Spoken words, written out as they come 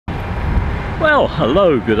Well,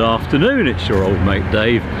 hello, good afternoon, it's your old mate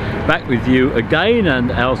Dave, back with you again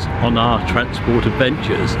and out on our transport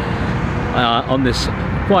adventures. On this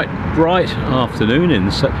quite bright afternoon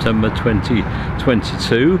in September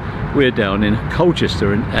 2022, we're down in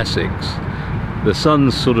Colchester in Essex. The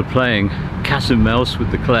sun's sort of playing cat and mouse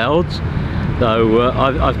with the clouds, though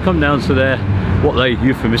I've come down to what they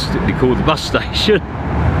euphemistically call the bus station.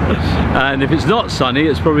 And if it's not sunny,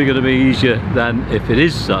 it's probably going to be easier than if it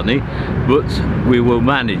is sunny, but we will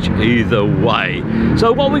manage either way.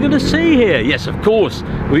 So what we're going to see here, yes, of course,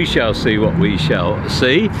 we shall see what we shall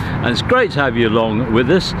see, and it's great to have you along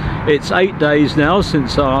with us. It's 8 days now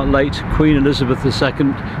since our late Queen Elizabeth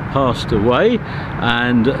II passed away,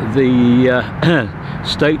 and the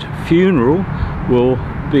state funeral will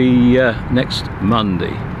be next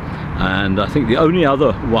Monday. And I think the only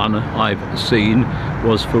other one I've seen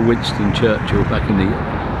was for Winston Churchill back in the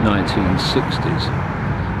 1960s.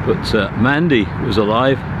 But Mandy was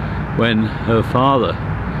alive when her father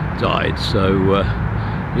died, so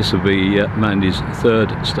this will be Mandy's third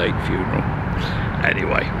state funeral.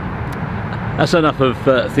 Anyway, that's enough of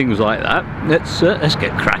things like that. Let's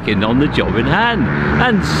get cracking on the job in hand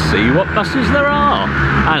and see what buses there are.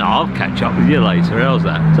 And I'll catch up with you later. How's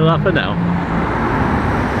that? Ta-ra for now.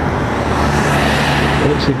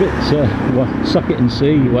 Well, it's a bit well, suck it and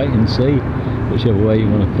see, wait and see, whichever way you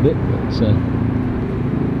want to put it, but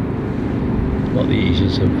not the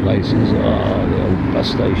easiest of places. Oh, the old bus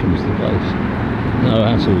station's the place. No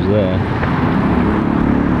hassles there.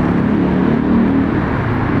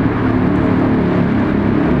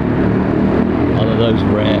 One of those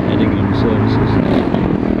rare Hedingham services.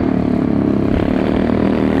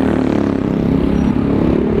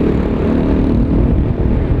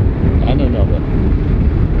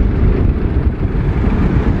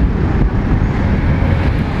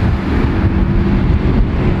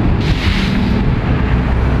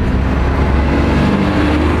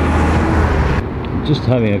 Just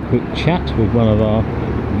having a quick chat with one of our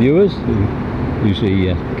viewers who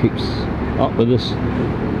usually keeps up with us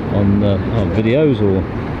on our videos or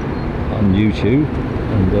on YouTube,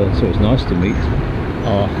 and so it's nice to meet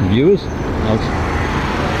our viewers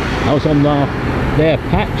out on their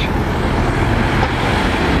patch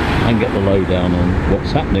and get the lowdown on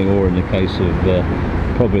what's happening, or in the case of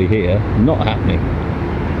probably here, not happening.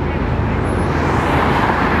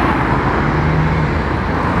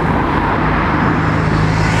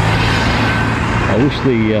 I wish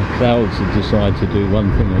the clouds had decided to do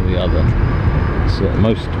one thing or the other. It's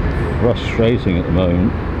most frustrating at the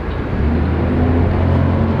moment.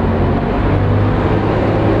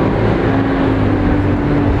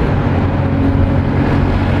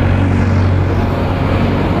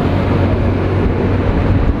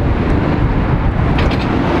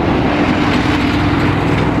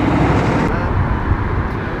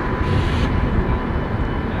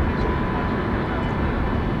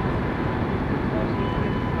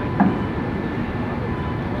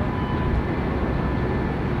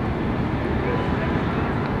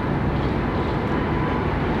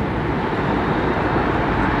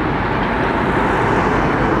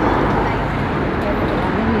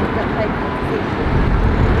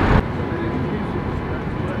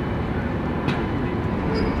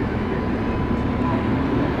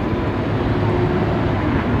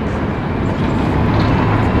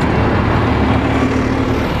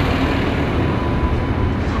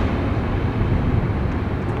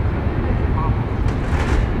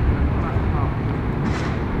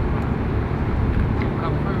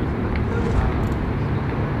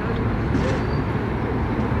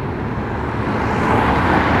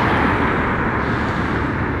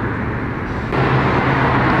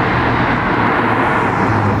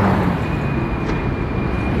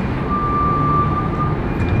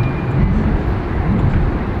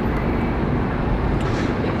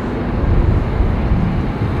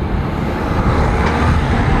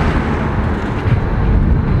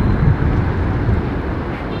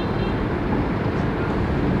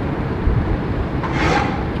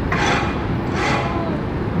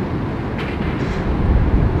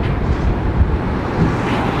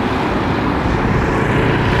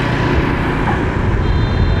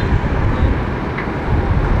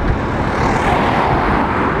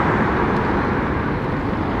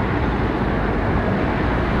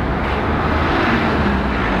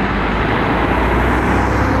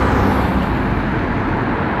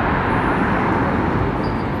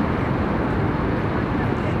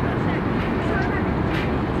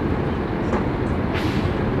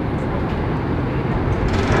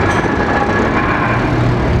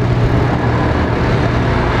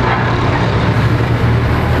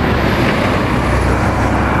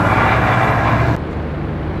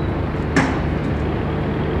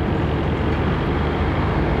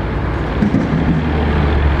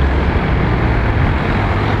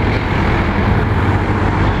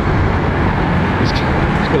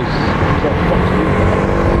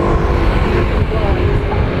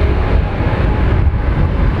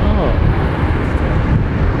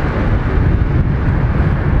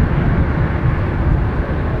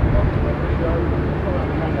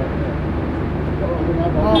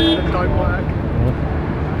 half of them don't work.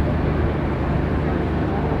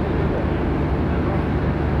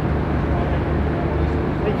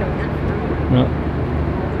 No.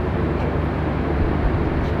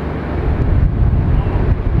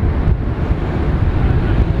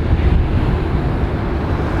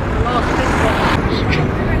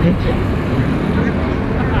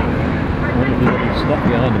 Stuck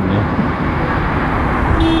behind him now.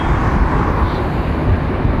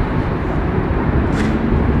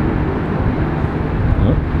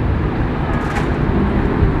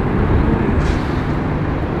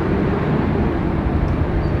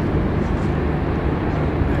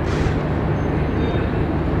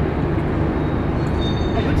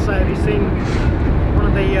 I would say, have you seen one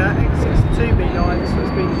of the X62B lines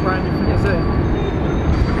that's been branded for the zoo?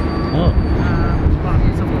 Oh. But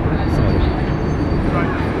it's something like that.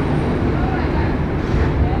 Right.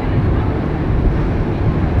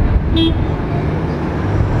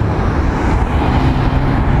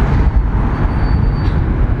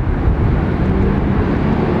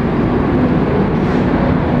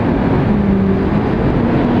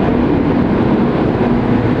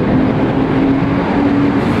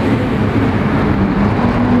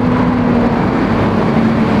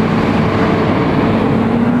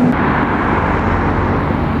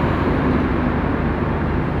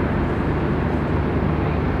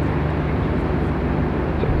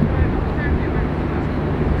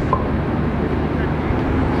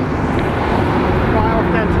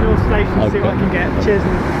 See what I can get. Cheers.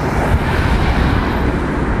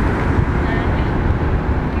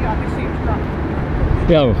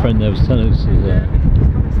 Yeah, our friend there was telling us his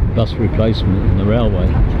bus replacement in the railway.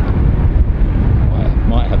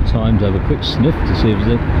 Might have time to have a quick sniff to see if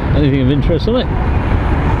there's anything of interest on it.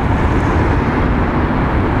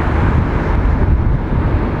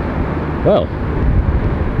 Well,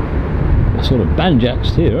 we're sort of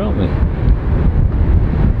banjaxed here, aren't we?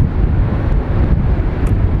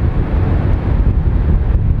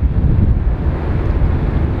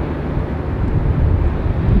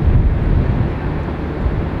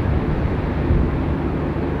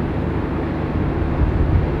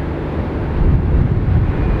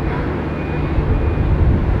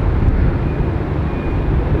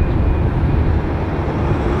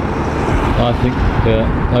 I think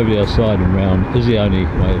over the other side and round is the only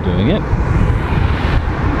way of doing it.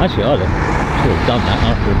 Actually, I'd have sort of done that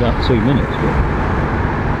after about 2 minutes.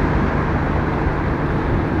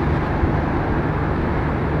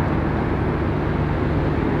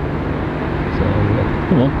 So,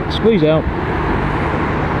 come on, squeeze out.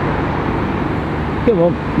 Come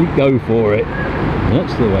on, you go for it.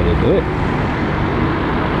 That's the way to do it.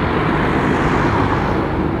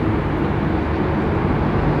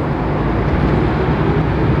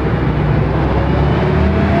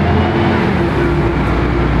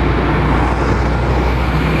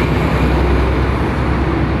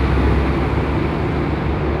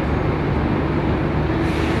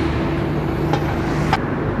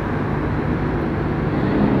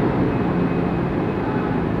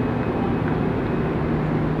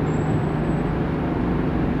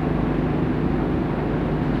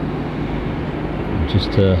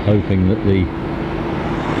 Just hoping that the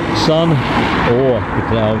sun or the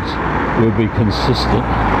clouds will be consistent.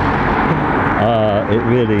 It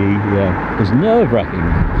really is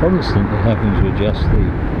nerve-wracking, constantly having to adjust the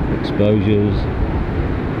exposures,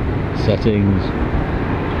 settings.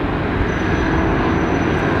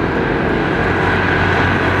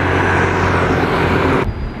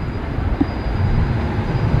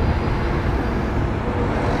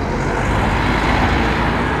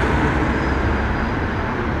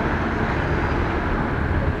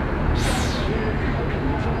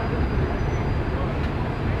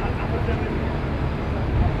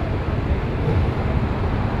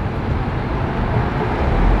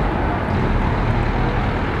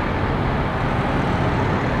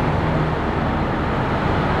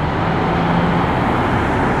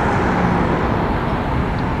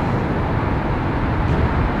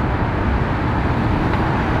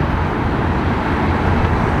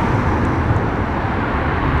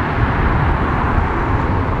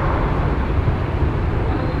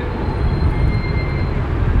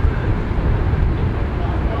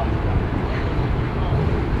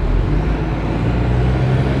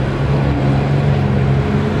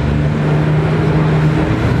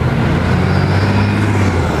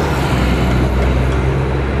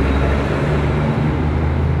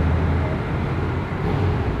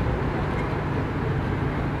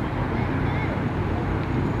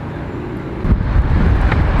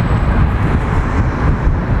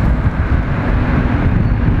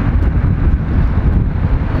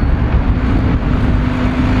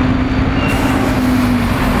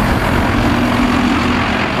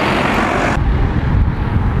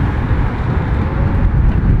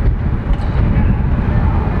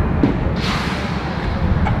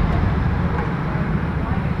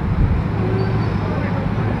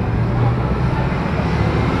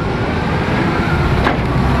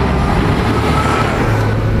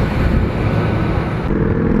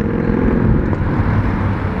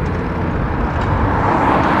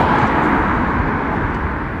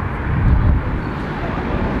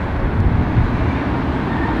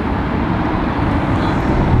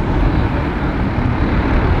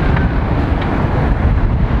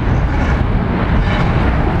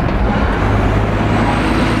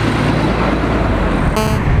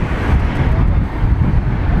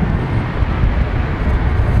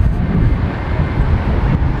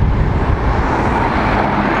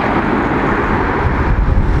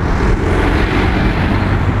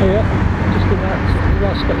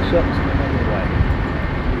 nice couple of shots along the way.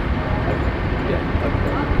 Yeah,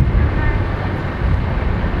 okay.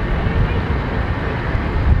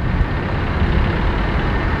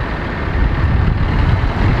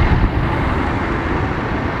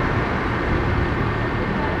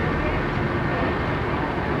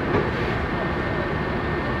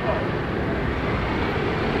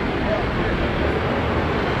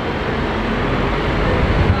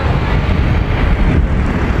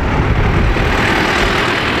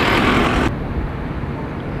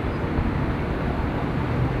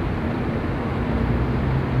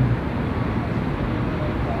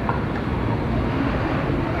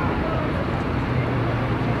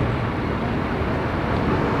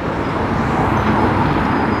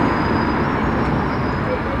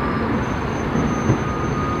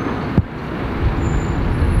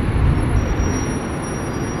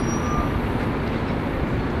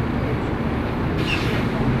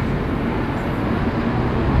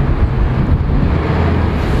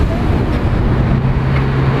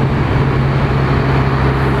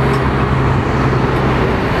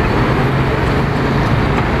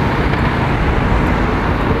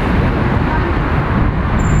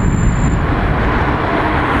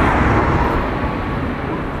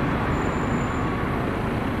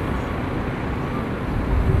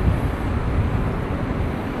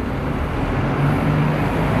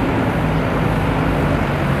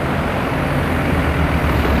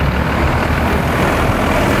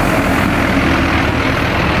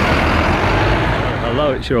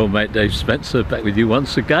 It's your old mate Dave Spencer back with you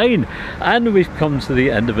once again, and we've come to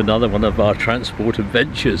the end of another one of our transport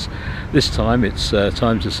adventures. This time it's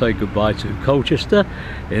time to say goodbye to Colchester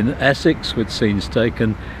in Essex, with scenes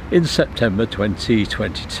taken in September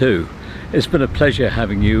 2022. It's been a pleasure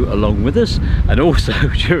having you along with us, and also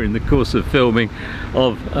during the course of filming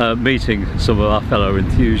of meeting some of our fellow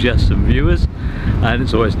enthusiasts and viewers, and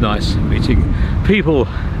it's always nice meeting people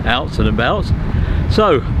out and about.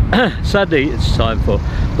 So sadly it's time for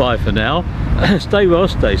bye for now. Stay well,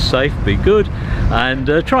 stay safe, be good, and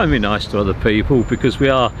try and be nice to other people, because we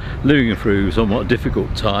are living through somewhat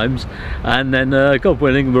difficult times. And then God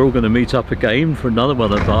willing, we're all going to meet up again for another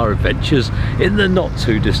one of our adventures in the not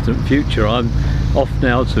too distant future. I'm off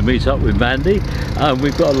now to meet up with Mandy, and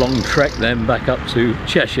we've got a long trek then back up to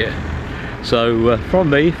Cheshire. So from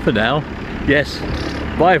me for now, yes,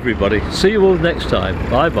 bye everybody, see you all next time,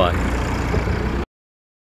 bye bye.